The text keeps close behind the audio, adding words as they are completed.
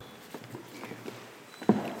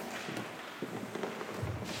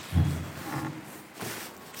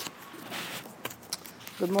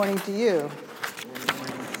Good morning to you.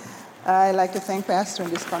 I'd like to thank Pastor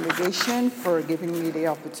and this congregation for giving me the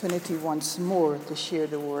opportunity once more to share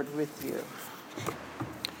the word with you.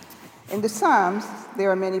 In the Psalms,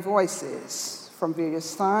 there are many voices from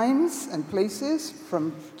various times and places,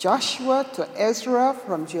 from Joshua to Ezra,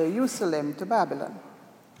 from Jerusalem to Babylon.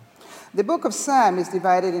 The book of Psalms is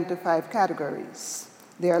divided into 5 categories.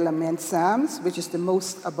 There are lament psalms, which is the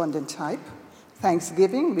most abundant type.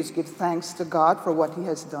 Thanksgiving, which gives thanks to God for what he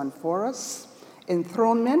has done for us.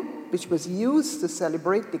 Enthronement, which was used to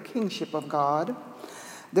celebrate the kingship of God.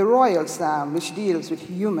 The royal psalm, which deals with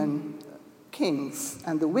human kings.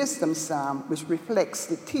 And the wisdom psalm, which reflects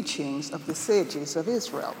the teachings of the sages of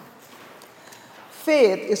Israel.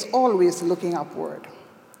 Faith is always looking upward.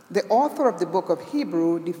 The author of the book of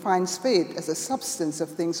Hebrews defines faith as a substance of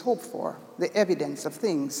things hoped for, the evidence of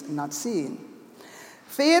things not seen.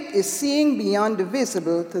 Faith is seeing beyond the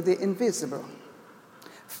visible to the invisible.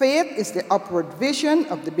 Faith is the upward vision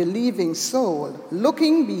of the believing soul,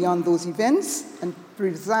 looking beyond those events and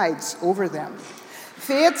presides over them.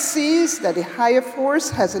 Faith sees that the higher force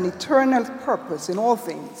has an eternal purpose in all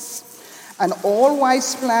things. An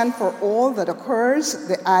all-wise plan for all that occurs.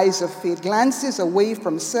 The eyes of faith glances away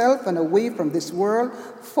from self and away from this world,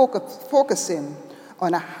 focusing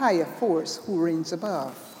on a higher force who reigns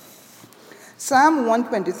above. Psalm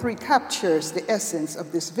 123 captures the essence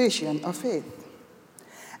of this vision of faith.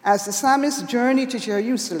 As the psalmist journeyed to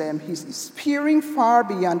Jerusalem, he's peering far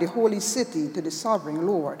beyond the holy city to the sovereign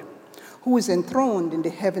Lord, who is enthroned in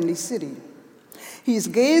the heavenly city. He is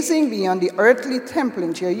gazing beyond the earthly temple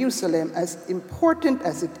in Jerusalem, as important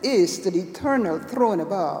as it is to the eternal throne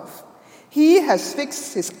above. He has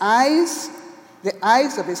fixed his eyes, the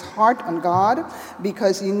eyes of his heart on God,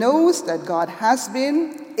 because he knows that God has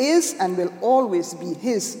been, is, and will always be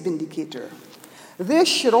his vindicator. This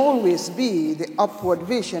should always be the upward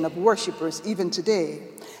vision of worshipers even today,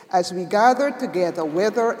 as we gather together,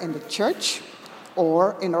 whether in the church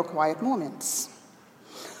or in our quiet moments.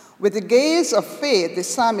 With the gaze of faith, the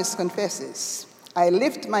psalmist confesses, I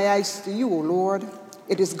lift my eyes to you, O Lord.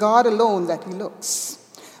 It is God alone that he looks,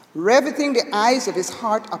 riveting the eyes of his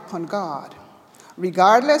heart upon God.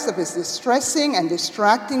 Regardless of his distressing and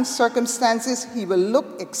distracting circumstances, he will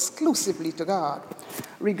look exclusively to God.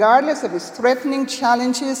 Regardless of his threatening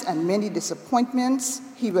challenges and many disappointments,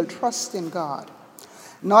 he will trust in God.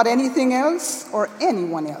 Not anything else or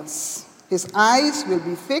anyone else. His eyes will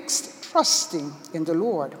be fixed, trusting in the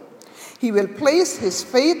Lord. He will place his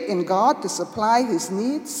faith in God to supply his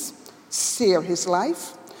needs, steer his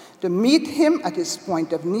life, to meet him at his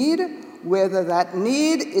point of need, whether that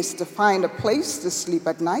need is to find a place to sleep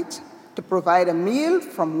at night, to provide a meal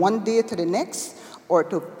from one day to the next, or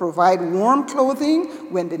to provide warm clothing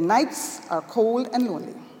when the nights are cold and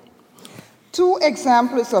lonely. 2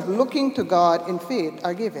 examples of looking to God in faith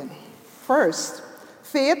are given. First,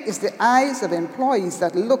 faith is the eyes of employees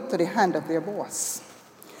that look to the hand of their boss.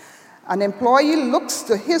 An employee looks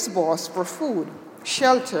to his boss for food,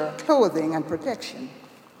 shelter, clothing, and protection.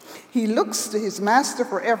 He looks to his master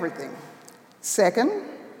for everything. Second,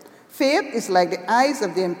 faith is like the eyes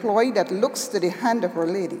of the employee that looks to the hand of her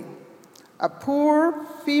lady. A poor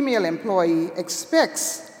female employee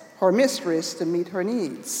expects her mistress to meet her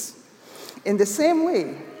needs. In the same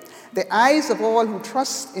way, the eyes of all who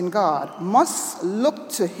trust in God must look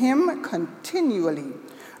to him continually,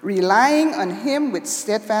 relying on him with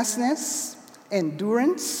steadfastness,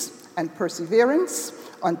 endurance, and perseverance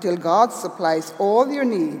until God supplies all their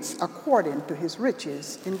needs according to his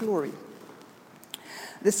riches in glory.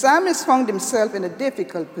 The psalmist found himself in a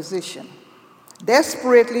difficult position,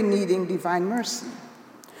 desperately needing divine mercy.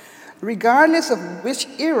 Regardless of which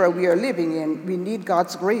era we are living in, we need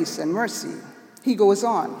God's grace and mercy. He goes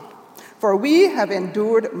on, for we have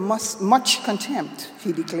endured much contempt,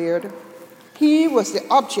 he declared. He was the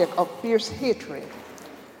object of fierce hatred,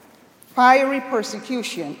 fiery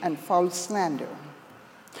persecution, and foul slander.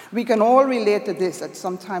 We can all relate to this at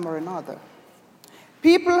some time or another.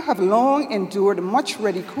 People have long endured much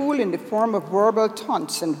ridicule in the form of verbal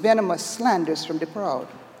taunts and venomous slanders from the proud,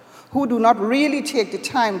 who do not really take the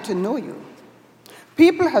time to know you.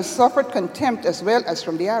 People have suffered contempt as well as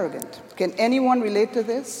from the arrogant. Can anyone relate to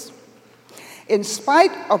this? In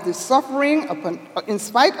spite of suffering upon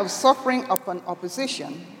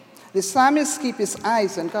opposition, the psalmist keeps his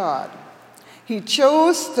eyes on God. He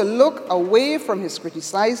chose to look away from his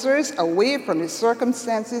criticizers, away from his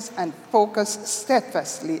circumstances, and focus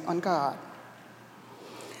steadfastly on God.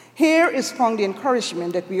 Here is found the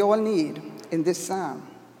encouragement that we all need in this psalm.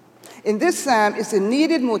 In this psalm is a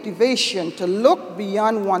needed motivation to look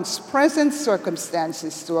beyond one's present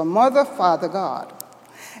circumstances to a mother, Father God.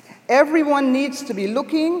 Everyone needs to be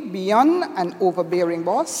looking beyond an overbearing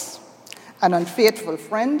boss, an unfaithful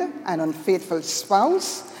friend, an unfaithful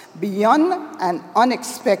spouse, beyond an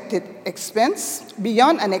expected expense,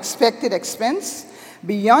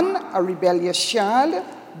 beyond a rebellious child,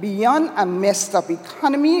 beyond a messed up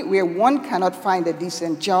economy where one cannot find a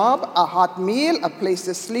decent job, a hot meal, a place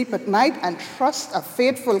to sleep at night, and trust a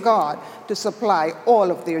faithful God to supply all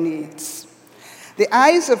of their needs. The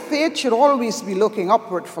eyes of faith should always be looking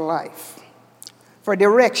upward for life, for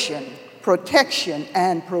direction, protection,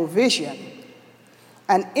 and provision,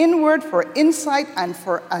 and inward for insight and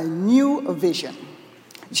for a new vision.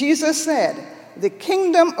 Jesus said, "The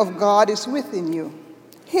kingdom of God is within you."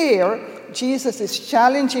 Here, Jesus is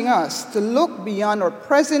challenging us to look beyond our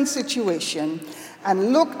present situation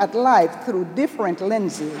and look at life through different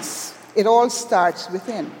lenses. It all starts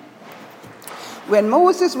within. When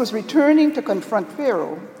Moses was returning to confront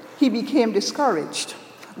Pharaoh, he became discouraged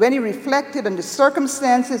when he reflected on the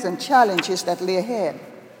circumstances and challenges that lay ahead.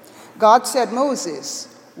 God said, "Moses,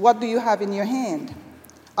 what do you have in your hand?"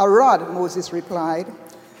 "A rod," Moses replied.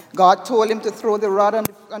 God told him to throw the rod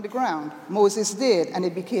on the ground. Moses did, and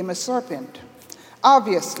it became a serpent.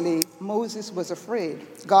 Obviously, Moses was afraid.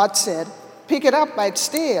 God said, "Pick it up by its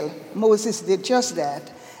tail." Moses did just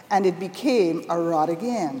that, and it became a rod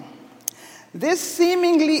again. This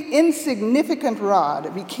seemingly insignificant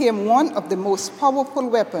rod became one of the most powerful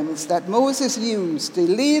weapons that Moses used to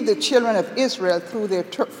lead the children of Israel through their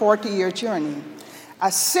 40-year journey.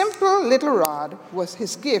 A simple little rod was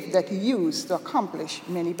his gift that he used to accomplish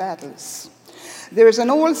many battles. There is an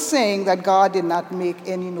old saying that God did not make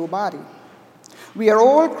any nobody. We are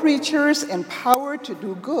all creatures empowered to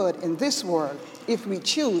do good in this world if we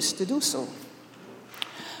choose to do so.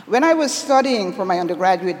 When I was studying for my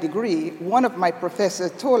undergraduate degree, one of my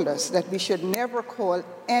professors told us that we should never call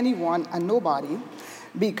anyone a nobody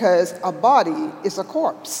because a body is a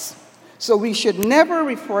corpse. So we should never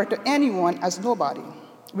refer to anyone as nobody.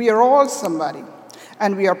 We are all somebody,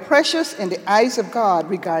 and we are precious in the eyes of God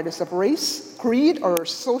regardless of race, creed, or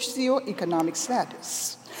socioeconomic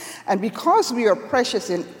status. And because we are precious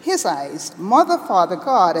in his eyes, Mother, Father,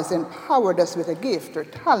 God has empowered us with a gift or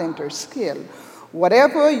talent or skill.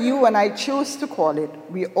 Whatever you and I choose to call it,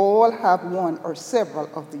 we all have one or several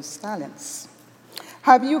of these talents.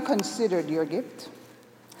 Have you considered your gift?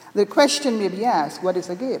 The question may be asked, what is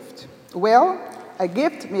a gift? Well, a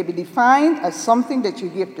gift may be defined as something that you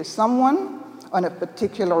give to someone on a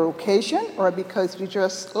particular occasion or because you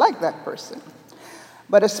just like that person.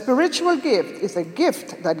 But a spiritual gift is a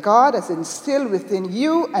gift that God has instilled within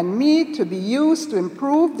you and me to be used to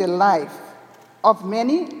improve the life of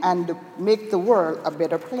many and to make the world a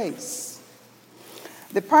better place.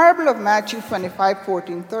 The parable of Matthew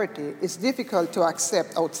 25:14-30 is difficult to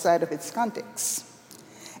accept outside of its context.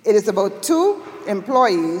 It is about two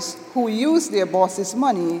employees who use their boss's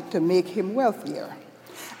money to make him wealthier,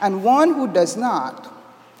 and one who does not.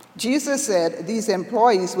 Jesus said these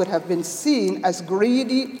employees would have been seen as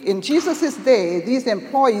greedy. In Jesus' day, these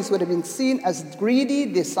employees would have been seen as greedy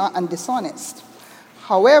and dishonest.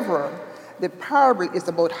 However, the parable is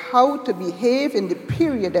about how to behave in the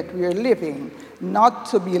period that we are living, not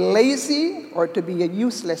to be lazy or to be a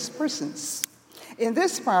useless person. In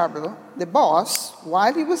this parable, the boss,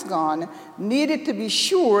 while he was gone, needed to be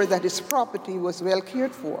sure that his property was well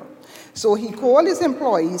cared for. So he called his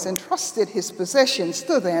employees and trusted his possessions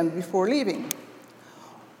to them before leaving.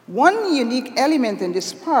 One unique element in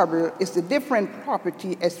this parable is the different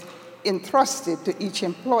property as entrusted to each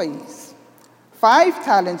employee. 5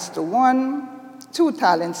 talents to one, 2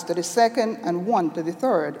 talents to the second, and 1 to the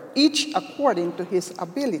third, each according to his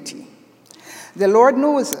ability. The Lord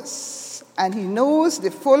knows us, and he knows the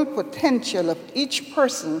full potential of each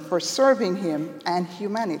person for serving him and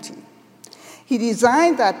humanity. He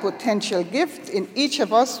designed that potential gift in each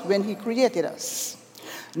of us when he created us.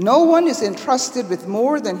 No one is entrusted with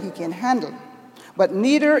more than he can handle, but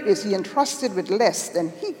neither is he entrusted with less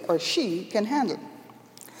than he or she can handle.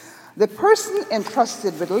 The person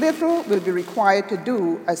entrusted with little will be required to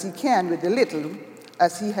do as he can with the little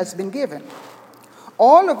as he has been given.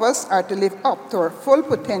 All of us are to live up to our full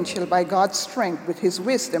potential by God's strength with his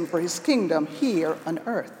wisdom for his kingdom here on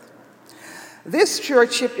earth. This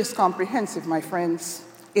stewardship is comprehensive, my friends.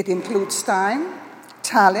 It includes time,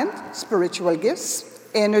 talent, spiritual gifts,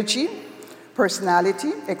 energy,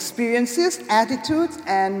 personality, experiences, attitudes,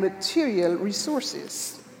 and material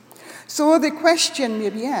resources. So the question may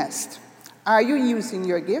be asked, are you using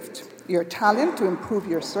your gift, your talent to improve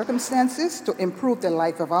your circumstances, to improve the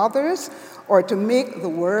life of others, or to make the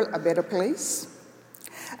world a better place?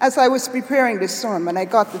 As I was preparing this sermon, I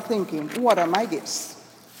got to thinking, what are my gifts?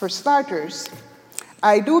 For starters,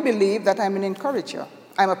 I do believe that I'm an encourager.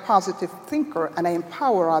 I'm a positive thinker, and I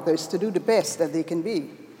empower others to do the best that they can be.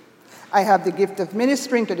 I have the gift of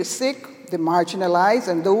ministering to the sick, the marginalized,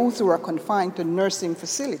 and those who are confined to nursing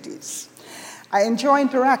facilities. I enjoy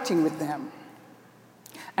interacting with them,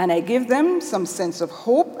 and I give them some sense of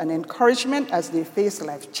hope and encouragement as they face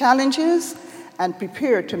life challenges and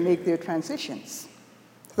prepare to make their transitions.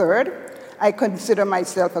 Third, I consider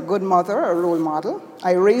myself a good mother, a role model.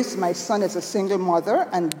 I raised my son as a single mother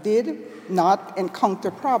and did not encounter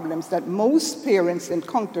problems that most parents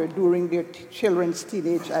encounter during their children's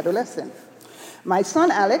teenage adolescence. My son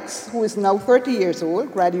Alex, who is now 30 years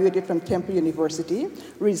old, graduated from Temple University,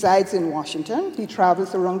 resides in Washington. He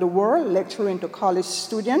travels around the world lecturing to college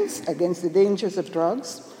students against the dangers of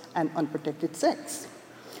drugs and unprotected sex.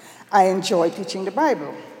 I enjoy teaching the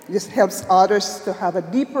Bible. This helps others to have a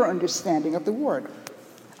deeper understanding of the Word.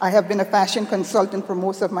 I have been a fashion consultant for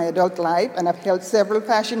most of my adult life, and I've held several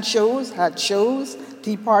fashion shows, had shows,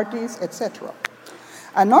 tea parties, etc.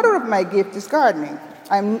 Another of my gifts is gardening.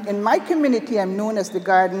 In my community, I'm known as the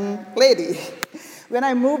garden lady. When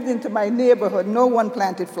I moved into my neighborhood, no one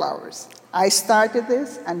planted flowers. I started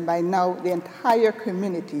this, and by now, the entire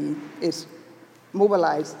community is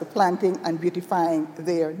mobilized to planting and beautifying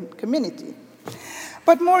their community.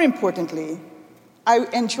 But more importantly, I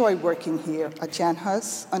enjoy working here at Jan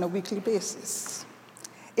Hus on a weekly basis.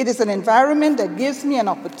 It is an environment that gives me an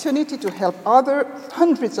opportunity to help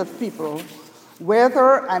hundreds of people,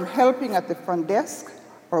 whether I'm helping at the front desk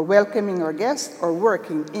or welcoming our guests or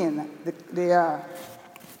working in the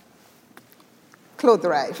clothes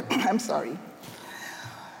drive. I'm sorry.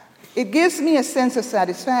 It gives me a sense of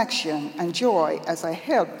satisfaction and joy as I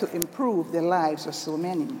help to improve the lives of so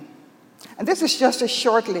many. And this is just a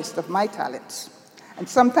short list of my talents. And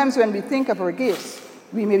sometimes when we think of our gifts,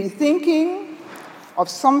 we may be thinking of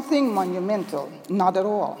something monumental. Not at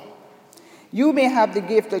all. You may have the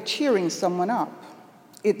gift of cheering someone up.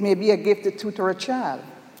 It may be a gift to tutor a child.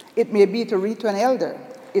 It may be to read to an elder.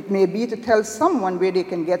 It may be to tell someone where they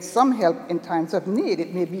can get some help in times of need.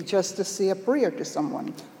 It may be just to say a prayer to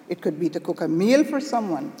someone. It could be to cook a meal for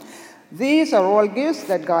someone. These are all gifts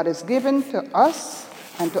that God has given to us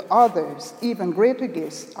and to others, even greater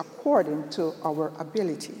gifts according to our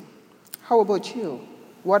ability. How about you?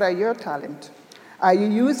 What are your talents? Are you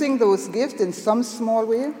using those gifts in some small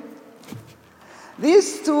way?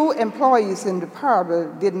 These two employees in the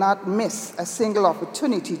parable did not miss a single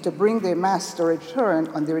opportunity to bring their master a return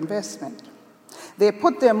on their investment. They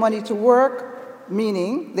put their money to work,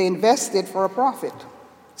 meaning they invested for a profit.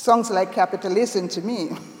 Sounds like capitalism to me.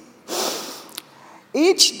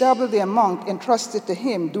 Each doubled the amount entrusted to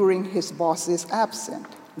him during his boss's absence.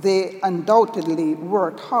 They undoubtedly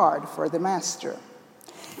worked hard for the master.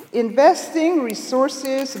 Investing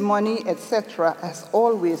resources, money, etc. has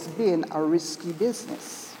always been a risky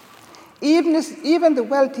business. Even the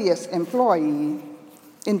wealthiest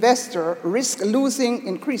investor risks losing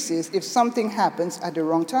increases if something happens at the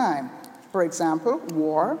wrong time. For example,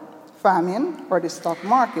 war, famine, or the stock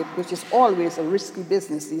market, which is always a risky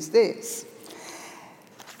business these days.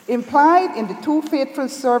 Implied in the two faithful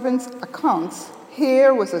servants' accounts,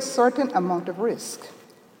 here was a certain amount of risk.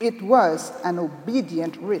 It was an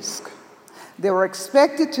obedient risk. They were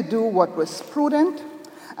expected to do what was prudent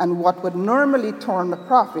and what would normally turn a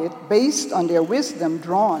profit based on their wisdom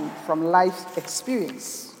drawn from life's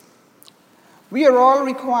experience. We are all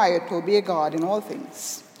required to obey God in all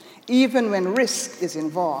things, even when risk is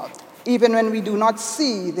involved, even when we do not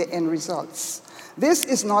see the end results. This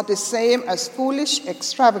is not the same as foolish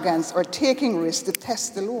extravagance or taking risks to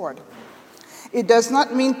test the Lord. It does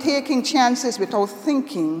not mean taking chances without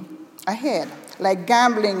thinking ahead, like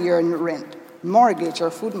gambling your rent, mortgage,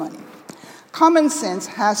 or food money. Common sense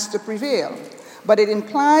has to prevail, but it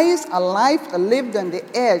implies a life lived on the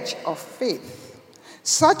edge of faith.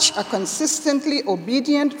 Such a consistently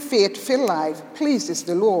obedient, faith-filled life pleases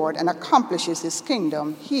the Lord and accomplishes his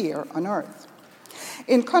kingdom here on earth.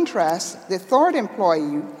 In contrast, the third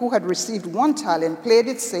employee, who had received 1 talent, played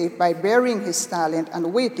it safe by burying his talent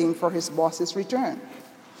and waiting for his boss's return.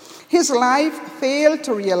 His life failed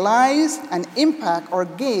to realize an impact or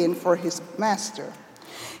gain for his master.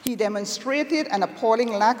 He demonstrated an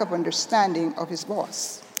appalling lack of understanding of his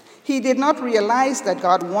boss. He did not realize that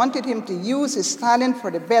God wanted him to use his talent for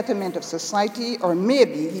the betterment of society, or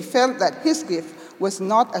maybe he felt that his gift was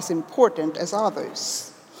not as important as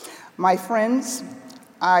others. My friends,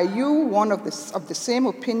 are you one of the same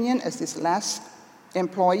opinion as this last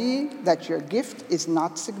employee, that your gift is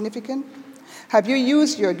not significant? Have you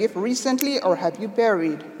used your gift recently, or have you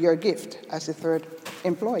buried your gift as the third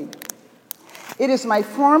employee? It is my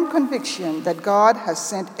firm conviction that God has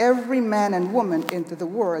sent every man and woman into the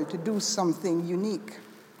world to do something unique.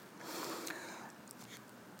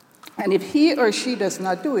 And if he or she does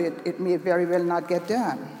not do it, it may very well not get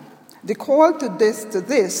done. The call to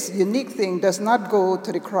this unique thing does not go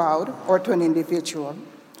to the crowd or to an individual.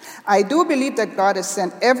 I do believe that God has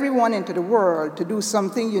sent everyone into the world to do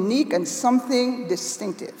something unique and something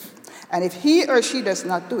distinctive. And if he or she does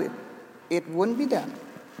not do it, it wouldn't be done.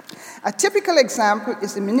 A typical example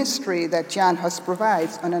is the ministry that Jan Hus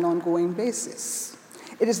provides on an ongoing basis.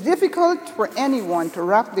 It is difficult for anyone to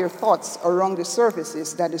wrap their thoughts around the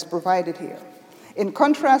services that is provided here. In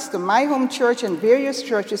contrast to my home church and various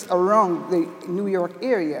churches around the New York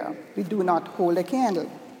area, we do not hold a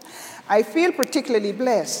candle. I feel particularly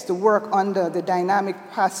blessed to work under the dynamic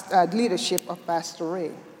leadership of Pastor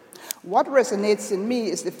Ray. What resonates in me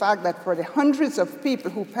is the fact that for the hundreds of people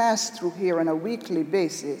who pass through here on a weekly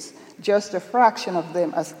basis, just a fraction of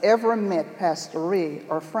them has ever met Pastor Ray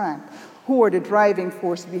or Frank, who are the driving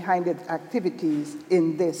force behind the activities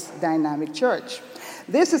in this dynamic church.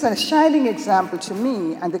 This is a shining example to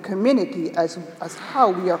me and the community as how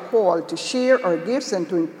we are called to share our gifts and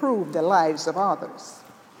to improve the lives of others.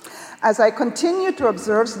 As I continue to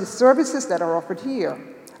observe the services that are offered here,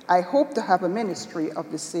 I hope to have a ministry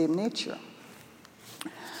of the same nature.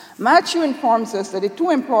 Matthew informs us that the 2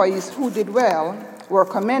 employees who did well were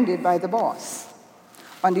commended by the boss.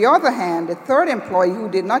 On the other hand, the 3rd employee who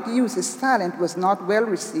did not use his talent was not well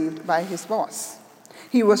received by his boss.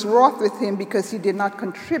 He was wroth with him because he did not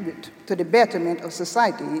contribute to the betterment of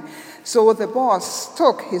society, so the boss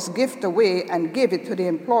took his gift away and gave it to the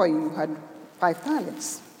employee who had 5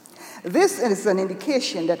 talents. This is an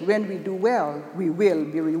indication that when we do well, we will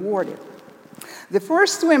be rewarded. The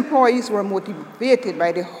first 2 employees were motivated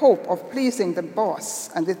by the hope of pleasing the boss,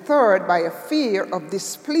 and the 3rd by a fear of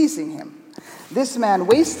displeasing him. This man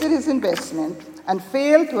wasted his investment and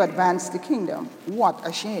failed to advance the kingdom. What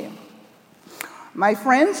a shame. My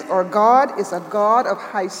friends, our God is a God of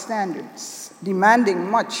high standards, demanding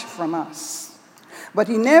much from us. But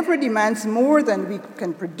he never demands more than we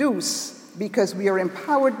can produce, because we are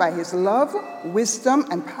empowered by his love, wisdom,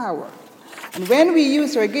 and power. And when we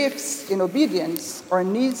use our gifts in obedience, our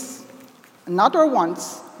needs, not our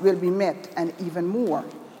wants, will be met, and even more.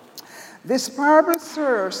 This parable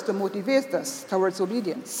serves to motivate us towards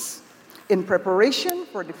obedience in preparation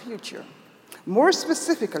for the future. More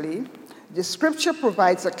specifically, the scripture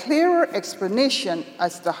provides a clearer explanation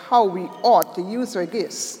as to how we ought to use our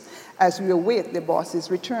gifts as we await the boss's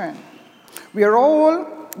return. We are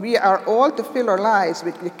all to fill our lives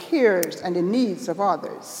with the cares and the needs of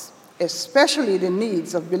others, especially the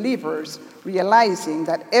needs of believers, realizing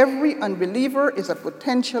that every unbeliever is a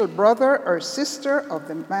potential brother or sister of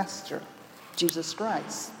the Master, Jesus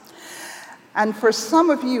Christ. And for some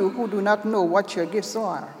of you who do not know what your gifts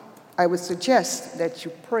are, I would suggest that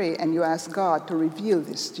you pray and you ask God to reveal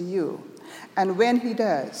this to you. And when he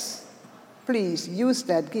does, please use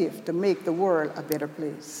that gift to make the world a better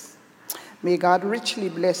place. May God richly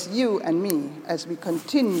bless you and me as we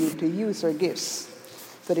continue to use our gifts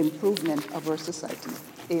for the improvement of our society.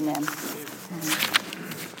 Amen. Amen.